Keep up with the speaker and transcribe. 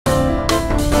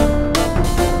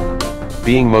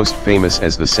Being most famous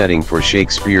as the setting for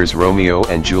Shakespeare's Romeo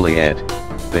and Juliet,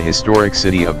 the historic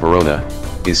city of Verona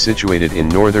is situated in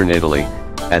northern Italy,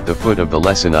 at the foot of the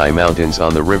Lesini Mountains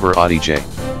on the river Adige.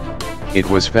 It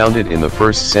was founded in the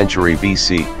 1st century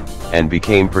BC, and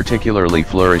became particularly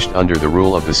flourished under the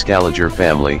rule of the Scaliger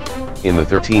family, in the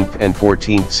 13th and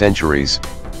 14th centuries,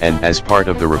 and as part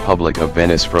of the Republic of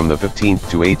Venice from the 15th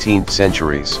to 18th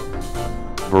centuries.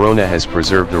 Verona has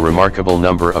preserved a remarkable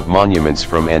number of monuments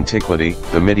from antiquity,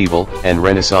 the medieval, and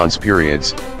Renaissance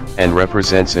periods, and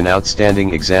represents an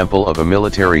outstanding example of a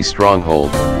military stronghold.